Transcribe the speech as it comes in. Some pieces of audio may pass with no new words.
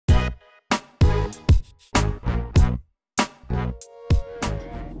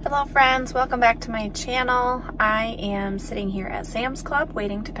Hello friends, welcome back to my channel. I am sitting here at Sam's Club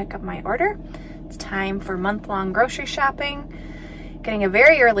waiting to pick up my order. It's time for month-long grocery shopping. Getting a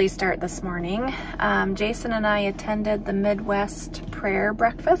very early start this morning. Jason and I attended the Midwest prayer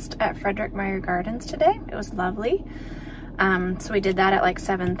breakfast at Frederick Meyer Gardens today. It was lovely. So we did that at like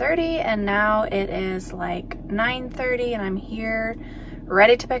 7:30 and now it is like 9:30 and I'm here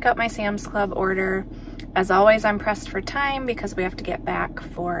ready to pick up my Sam's Club order. As always, I'm pressed for time because we have to get back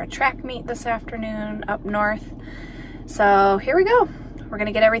for a track meet this afternoon up north. So here we go. We're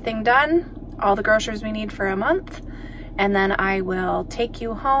gonna get everything done, all the groceries we need for a month, and then I will take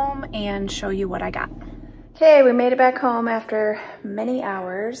you home and show you what I got. Okay, we made it back home after many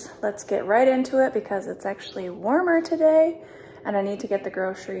hours. Let's get right into it because it's actually warmer today and I need to get the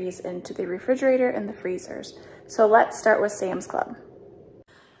groceries into the refrigerator and the freezers. So let's start with Sam's Club.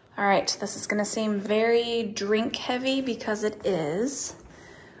 All right, this is gonna seem very drink heavy because it is.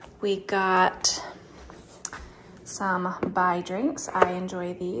 We got some buy drinks. I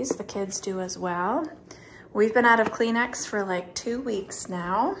enjoy these, the kids do as well. We've been out of Kleenex for like 2 weeks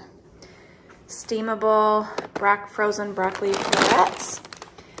now. Steamable frozen broccoli purettes.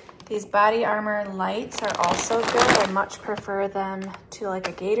 These Body Armor lights are also good. I much prefer them to like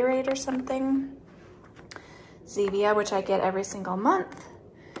a Gatorade or something. Zevia, which I get every single month.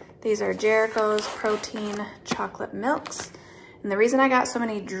 These are Jericho's protein chocolate milks. And the reason I got so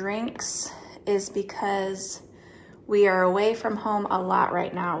many drinks is because we are away from home a lot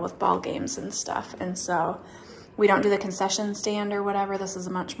right now with ball games and stuff. And so we don't do the concession stand or whatever. This is a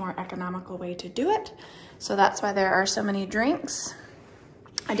much more economical way to do it. So that's why there are so many drinks.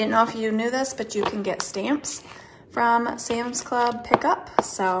 I didn't know if you knew this, but you can get stamps from Sam's Club pickup.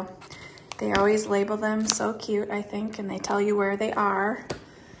 So they always label them so cute, I think, and they tell you where they are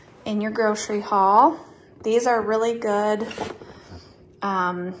in your grocery haul. These are really good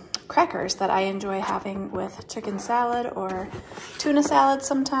crackers that I enjoy having with chicken salad or tuna salad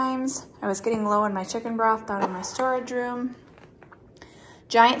sometimes. I was getting low in my chicken broth down in my storage room.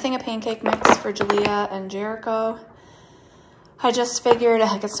 Giant thing of pancake mix for Jalea and Jericho. I just figured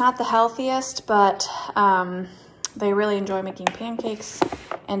like it's not the healthiest, but they really enjoy making pancakes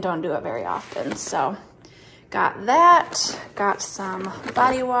and don't do it very often. So got that, got some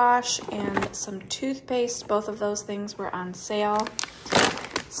body wash and some toothpaste. Both of those things were on sale.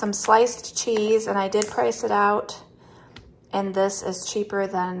 Some sliced cheese, and I did price it out, and this is cheaper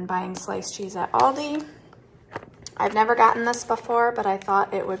than buying sliced cheese at Aldi. I've never gotten this before, but I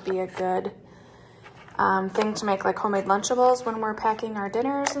thought it would be a good thing to make like homemade Lunchables when we're packing our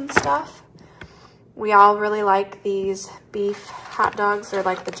dinners and stuff. We all really like these beef hot dogs. They're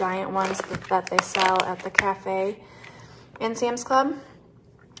like the giant ones that they sell at the cafe in Sam's Club.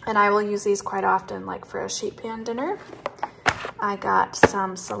 And I will use these quite often, like for a sheet pan dinner. I got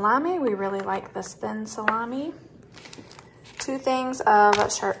some salami. We really like this thin salami. 2 things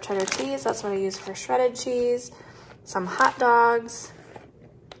of sharp cheddar cheese. That's what I use for shredded cheese. Some hot dogs.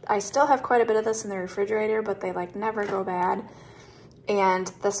 I still have quite a bit of this in the refrigerator, but they like never go bad. And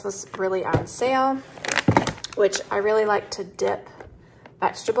this was really on sale, which I really like to dip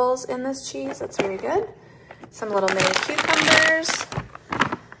vegetables in this cheese. That's very good. Some little mini cucumbers.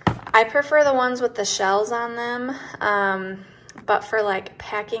 I prefer the ones with the shells on them, but for like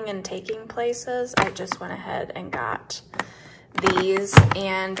packing and taking places, I just went ahead and got these.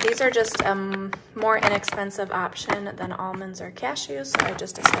 And these are just a more inexpensive option than almonds or cashews, so I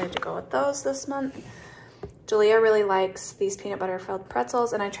just decided to go with those this month. Jalea really likes these peanut butter filled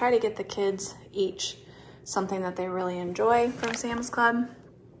pretzels, and I try to get the kids each something that they really enjoy from Sam's Club.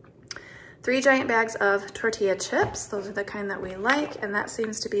 3 giant bags of tortilla chips. Those are the kind that we like, and that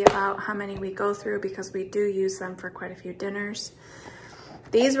seems to be about how many we go through because we do use them for quite a few dinners.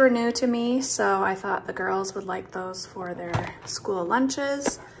 These were new to me, so I thought the girls would like those for their school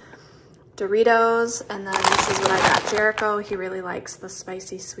lunches. Doritos, and then this is what I got Jericho. He really likes the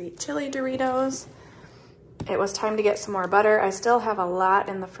spicy sweet chili Doritos. It was time to get some more butter. I still have a lot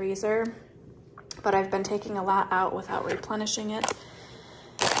in the freezer, but I've been taking a lot out without replenishing it.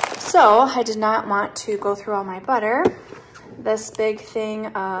 So I did not want to go through all my butter. This big thing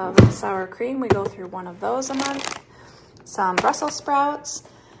of sour cream, we go through 1 of those a month. Some Brussels sprouts.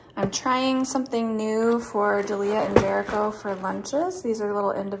 I'm trying something new for Jalea and Jericho for lunches. These are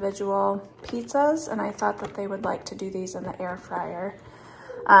little individual pizzas, and I thought that they would like to do these in the air fryer.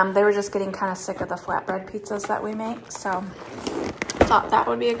 They were just getting kind of sick of the flatbread pizzas that we make, so thought that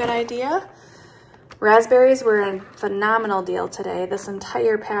would be a good idea. Raspberries were a phenomenal deal today. This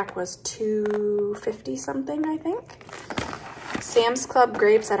entire pack was $2.50 something, I think. Sam's Club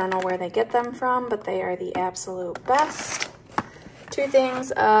grapes, I don't know where they get them from, but they are the absolute best. 2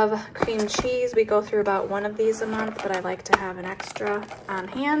 things of cream cheese. We go through about 1 of these a month, but I like to have an extra on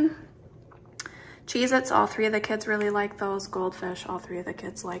hand. Cheez-Its, all 3 of the kids really like those. Goldfish, all 3 of the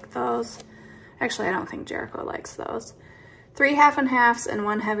kids like those. Actually, I don't think Jericho likes those. 3 half and halves and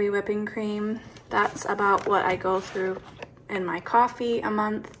 1 heavy whipping cream. That's about what I go through in my coffee a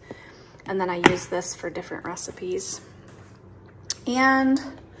month. And then I use this for different recipes. And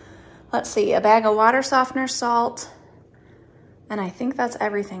let's see, a bag of water softener salt. And I think that's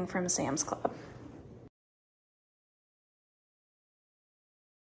everything from Sam's Club.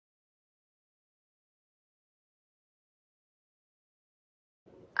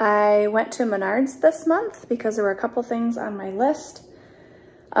 I went to Menards this month because there were a couple things on my list.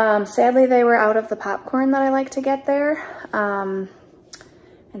 Sadly, they were out of the popcorn that I like to get there. And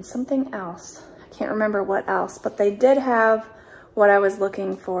something else. I can't remember what else, but they did have what I was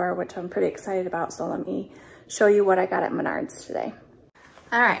looking for, which I'm pretty excited about. So let me show you what I got at Menards today.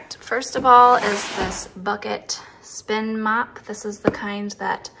 All right, first of all is this bucket spin mop. This is the kind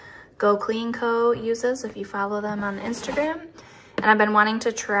that Go Clean Co. uses if you follow them on Instagram. And I've been wanting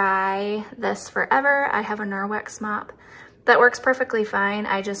to try this forever. I have a Norwex mop that works perfectly fine.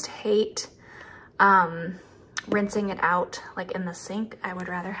 I just hate rinsing it out like in the sink. I would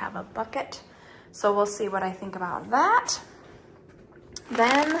rather have a bucket. So we'll see what I think about that.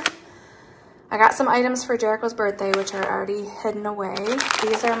 Then I got some items for Jericho's birthday, which are already hidden away.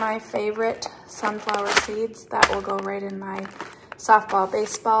 These are my favorite sunflower seeds that will go right in my softball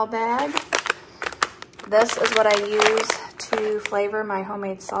baseball bag. This is what I use to flavor my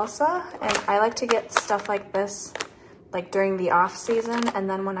homemade salsa. And I like to get stuff like this like during the off season. And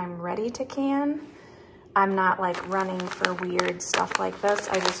then when I'm ready to can, I'm not like running for weird stuff like this.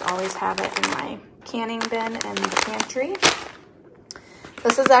 I just always have it in my canning bin in the pantry.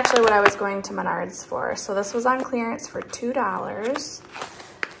 This is actually what I was going to Menards for. So this was on clearance for $2.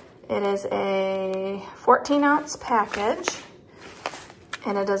 It is a 14-ounce package,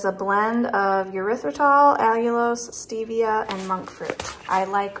 and it is a blend of erythritol, allulose, stevia, and monk fruit. I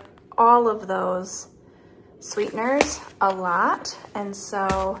like all of those sweeteners a lot, and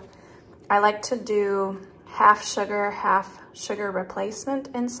so I like to do half sugar replacement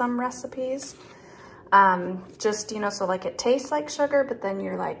in some recipes. Just, you know, so like it tastes like sugar, but then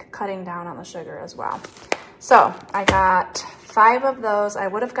you're like cutting down on the sugar as well. So I got 5 of those. I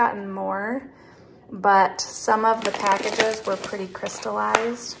would have gotten more, but some of the packages were pretty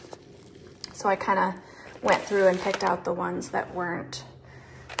crystallized. So I kind of went through and picked out the ones that weren't.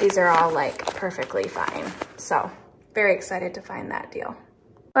 These are all like perfectly fine. So very excited to find that deal.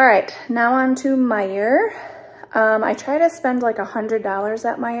 All right, now on to Meijer. I try to spend like $100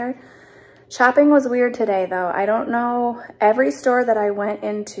 at Meijer. Shopping was weird today though. I don't know, every store that I went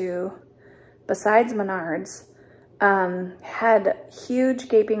into besides Menards had huge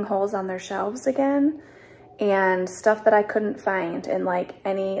gaping holes on their shelves again and stuff that I couldn't find in like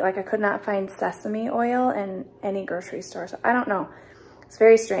I could not find sesame oil in any grocery store. So I don't know, it's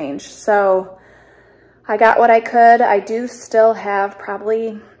very strange. So I got what I could. I do still have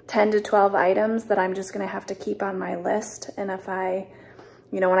probably 10 to 12 items that I'm just gonna have to keep on my list. And if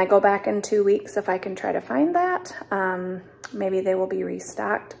you know, when I go back in 2 weeks, if I can try to find that, maybe they will be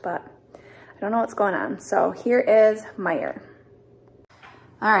restocked, but I don't know what's going on. So here is Meijer.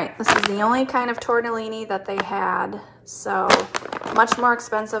 All right, this is the only kind of tortellini that they had. So much more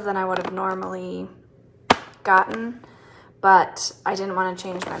expensive than I would have normally gotten, but I didn't want to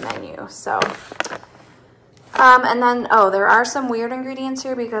change my menu. So, and then, oh, there are some weird ingredients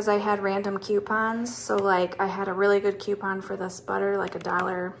here because I had random coupons. So like I had a really good coupon for this butter, like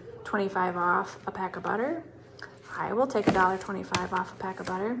 $1.25 off a pack of butter. I will take $1.25 off a pack of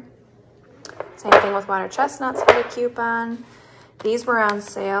butter. Same thing with water chestnuts, got a coupon. These were on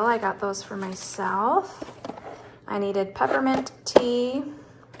sale. I got those for myself. I needed peppermint tea.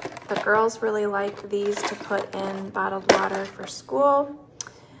 The girls really like these to put in bottled water for school.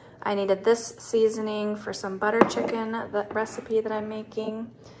 I needed this seasoning for some butter chicken, the recipe that I'm making.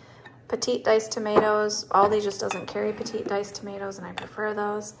 Petite diced tomatoes. Aldi just doesn't carry petite diced tomatoes, and I prefer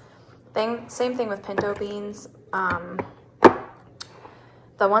those. Same thing with pinto beans.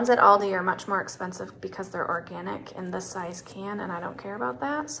 The ones at Aldi are much more expensive because they're organic in this size can, and I don't care about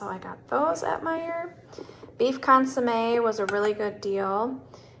that, so I got those at Meijer. Beef consomme was a really good deal,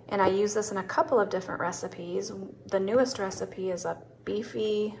 and I use this in a couple of different recipes. The newest recipe is a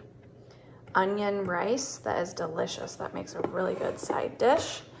beefy onion rice that is delicious. That makes a really good side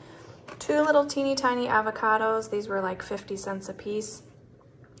dish. 2 little teeny tiny avocados. These were like 50 cents a piece,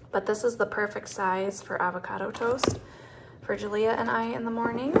 but this is the perfect size for avocado toast. for Jalea and I in the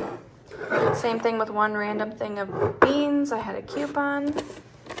morning. Same thing with one random thing of beans. I had a coupon.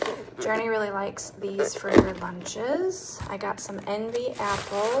 Journey really likes these for her lunches. I got some Envy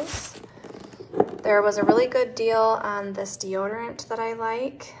apples. There was a really good deal on this deodorant that I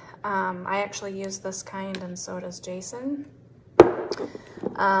like. I actually use this kind, and so does Jason.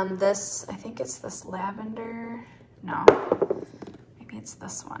 This, I think it's this lavender. No, maybe it's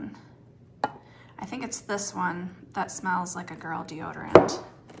this one. I think it's this one that smells like a girl deodorant,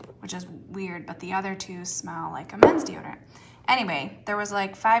 which is weird, but the other two smell like a men's deodorant. Anyway, there was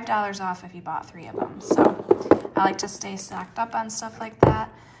like $5 off if you bought 3 of them. So I like to stay stocked up on stuff like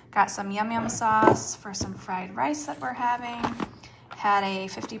that. Got some Yum Yum sauce for some fried rice that we're having. Had a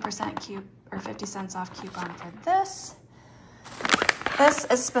 50 cents off coupon for this. This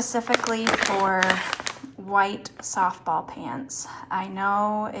is specifically for white softball pants. I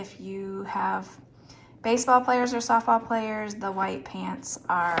know if you have baseball players or softball players, the white pants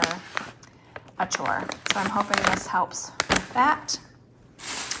are a chore. So I'm hoping this helps with that.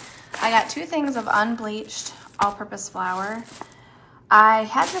 I got 2 things of unbleached all-purpose flour. I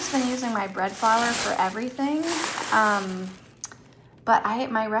had just been using my bread flour for everything, but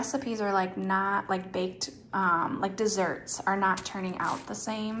my recipes are like not like baked, like desserts are not turning out the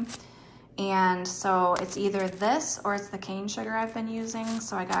same. And so it's either this or it's the cane sugar I've been using.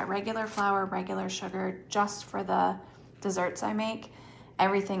 So I got regular flour, regular sugar just for the desserts I make.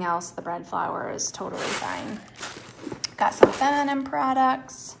 Everything else, the bread flour is totally fine. Got some feminine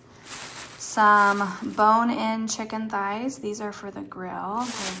products, some bone-in chicken thighs. These are for the grill.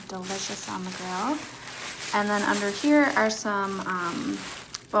 They're delicious on the grill. And then under here are some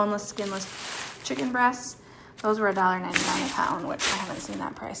boneless, skinless chicken breasts. Those were $1.99 a pound, which I haven't seen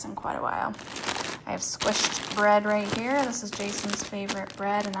that price in quite a while. I have squished bread right here. This is Jason's favorite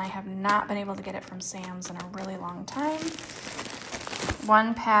bread, and I have not been able to get it from Sam's in a really long time.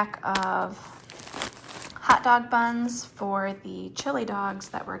 1 pack of hot dog buns for the chili dogs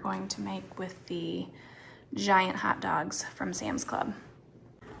that we're going to make with the giant hot dogs from Sam's Club.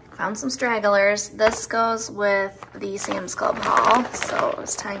 Found some stragglers. This goes with the Sam's Club haul, so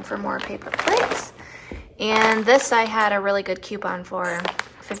it's time for more paper plates. And this I had a really good coupon for,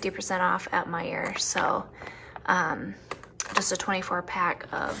 50% off at Meijer. So just a 24 pack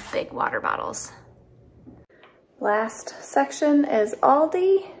of big water bottles. Last section is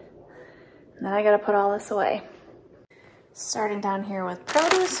Aldi. And then I gotta put all this away. Starting down here with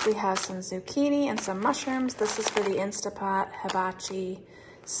produce, we have some zucchini and some mushrooms. This is for the Instapot hibachi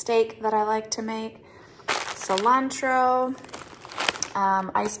steak that I like to make. Cilantro,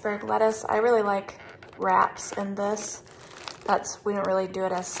 iceberg lettuce. I really like wraps in this. We don't really do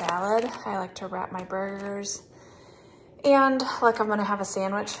it as salad. I like to wrap my burgers. And like I'm gonna have a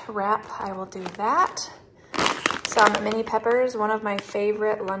sandwich wrap, I will do that. Some mini peppers. One of my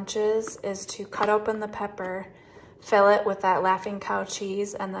favorite lunches is to cut open the pepper, fill it with that Laughing Cow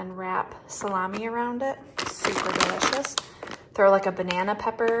cheese, and then wrap salami around it. Super delicious. Throw like a banana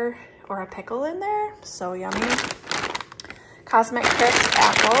pepper or a pickle in there. So yummy. Cosmic Crisp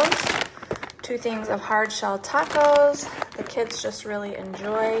apples. 2 things of hard shell tacos. The kids just really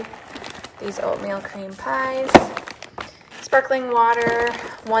enjoy these oatmeal cream pies. Sparkling water.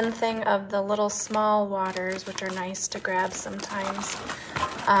 1 thing of the little small waters, which are nice to grab sometimes,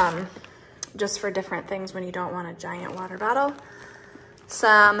 just for different things when you don't want a giant water bottle.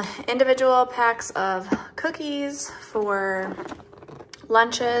 Some individual packs of cookies for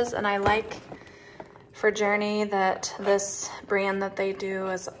lunches, and I like for Journey that this brand that they do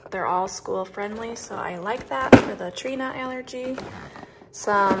is they're all school friendly, so I like that for the tree nut allergy.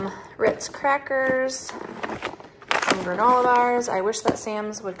 Some Ritz crackers, some granola bars. I wish that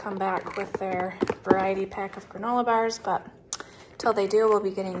Sam's would come back with their variety pack of granola bars, but till they do, we'll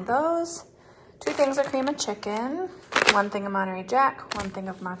be getting those. 2 things of cream of chicken, 1 thing of Monterey Jack, 1 thing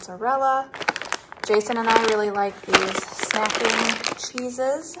of mozzarella. Jason and I really like these snacking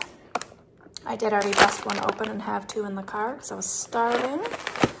cheeses. I did already bust 1 open and have 2 in the car because I was starving.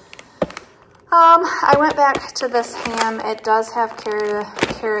 I went back to this ham. It does have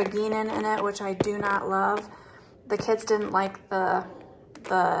carrageenan in it, which I do not love. The kids didn't like the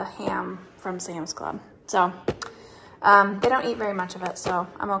ham from Sam's Club. So they don't eat very much of it, so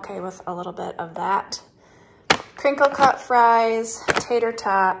I'm okay with a little bit of that. Crinkle cut fries, tater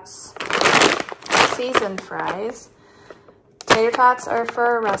tots, seasoned fries. Tater tots are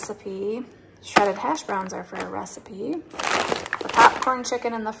for a recipe. Shredded hash browns are for a recipe. The popcorn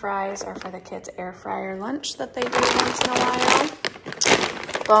chicken and the fries are for the kids' air fryer lunch that they do once in a while.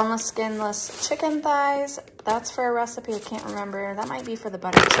 Boneless, skinless chicken thighs. That's for a recipe. I can't remember. That might be for the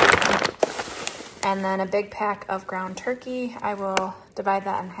butter chicken. And then a big pack of ground turkey. I will divide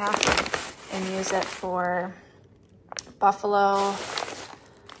that in half and use it for buffalo,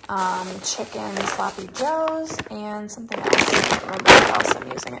 chicken sloppy joes, and something else. I can't remember what else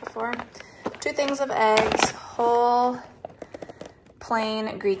I'm using it for. 2 things of eggs, whole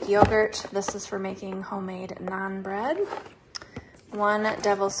plain Greek yogurt. This is for making homemade naan bread. 1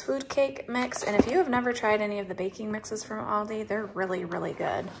 Devil's Food Cake mix. And if you have never tried any of the baking mixes from Aldi, they're really, really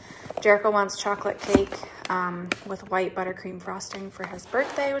good. Jericho wants chocolate cake with white buttercream frosting for his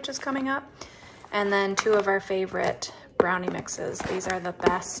birthday, which is coming up. And then 2 of our favorite brownie mixes. These are the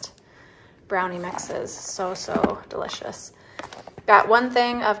best brownie mixes. So, so delicious. Got 1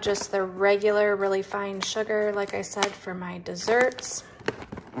 thing of just the regular, really fine sugar, like I said, for my desserts.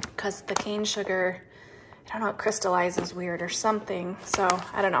 Because the cane sugar, I don't know, it crystallizes weird or something. So,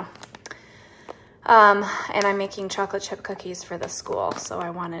 I don't know. And I'm making chocolate chip cookies for the school, so I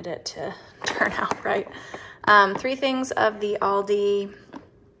wanted it to turn out right. 3 things of the Aldi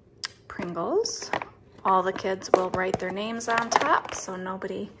Pringles. All the kids will write their names on top, so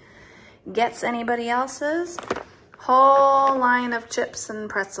nobody gets anybody else's. Whole line of chips and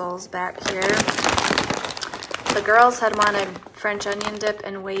pretzels back here. The girls had wanted French onion dip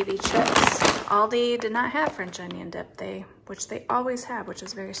and wavy chips. Aldi did not have French onion dip, which they always have, which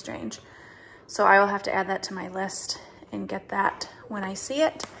is very strange. So I will have to add that to my list and get that when I see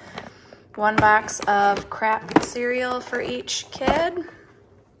it. 1 box of crap cereal for each kid.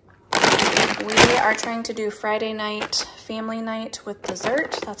 We are trying to do Friday night, family night with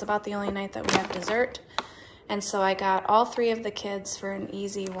dessert. That's about the only night that we have dessert. And so I got all 3 of the kids for an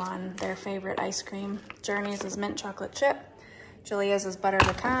easy one, their favorite ice cream. Jeremy's is mint chocolate chip, Julia's is butter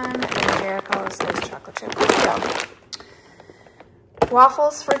pecan, and Jericho's is chocolate chip cookie.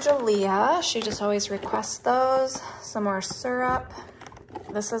 Waffles for Julia. She just always requests those. Some more syrup.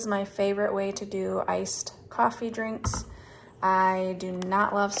 This is my favorite way to do iced coffee drinks. I do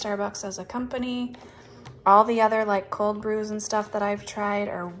not love Starbucks as a company. All the other like cold brews and stuff that I've tried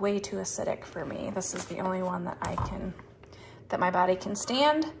are way too acidic for me. This is the only one that my body can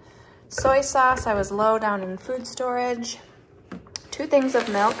stand. Soy sauce, I was low down in food storage. 2 things of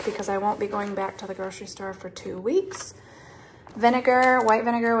milk because I won't be going back to the grocery store for 2 weeks. Vinegar, white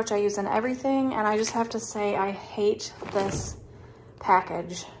vinegar, which I use in everything. And I just have to say, I hate this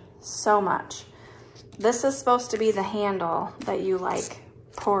package so much. This is supposed to be the handle that you like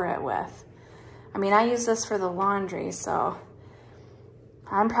pour it with. I mean, I use this for the laundry, so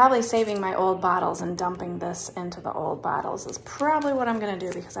I'm probably saving my old bottles and dumping this into the old bottles is probably what I'm gonna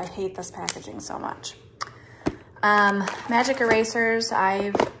do because I hate this packaging so much. Magic erasers,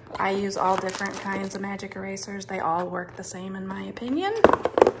 I use all different kinds of magic erasers. They all work the same in my opinion.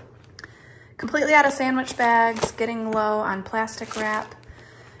 Completely out of sandwich bags, getting low on plastic wrap.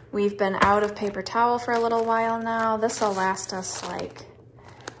 We've been out of paper towel for a little while now. This will last us like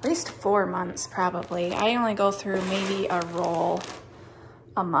at least 4 months probably. I only go through maybe a roll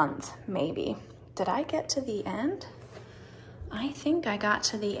a month, maybe. Did I get to the end? I think I got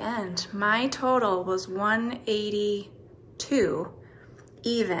to the end. My total was 182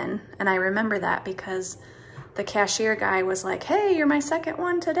 even, and I remember that because the cashier guy was like, hey, you're my second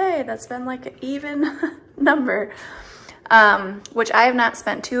one today. That's been like an even number. Which I have not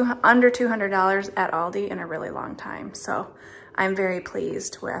spent under $200 at Aldi in a really long time. So I'm very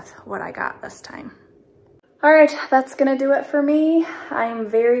pleased with what I got this time. All right, that's gonna do it for me. I'm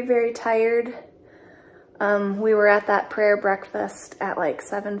very, very tired. We were at that prayer breakfast at like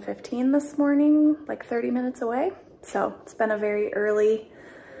 7:15 this morning, like 30 minutes away. So it's been a very early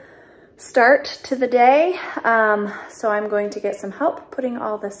start to the day. So I'm going to get some help putting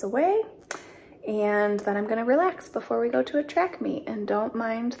all this away. And then I'm gonna relax before we go to a track meet and don't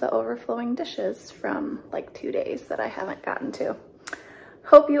mind the overflowing dishes from like 2 days that I haven't gotten to.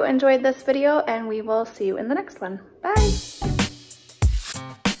 Hope you enjoyed this video and we will see you in the next one. Bye.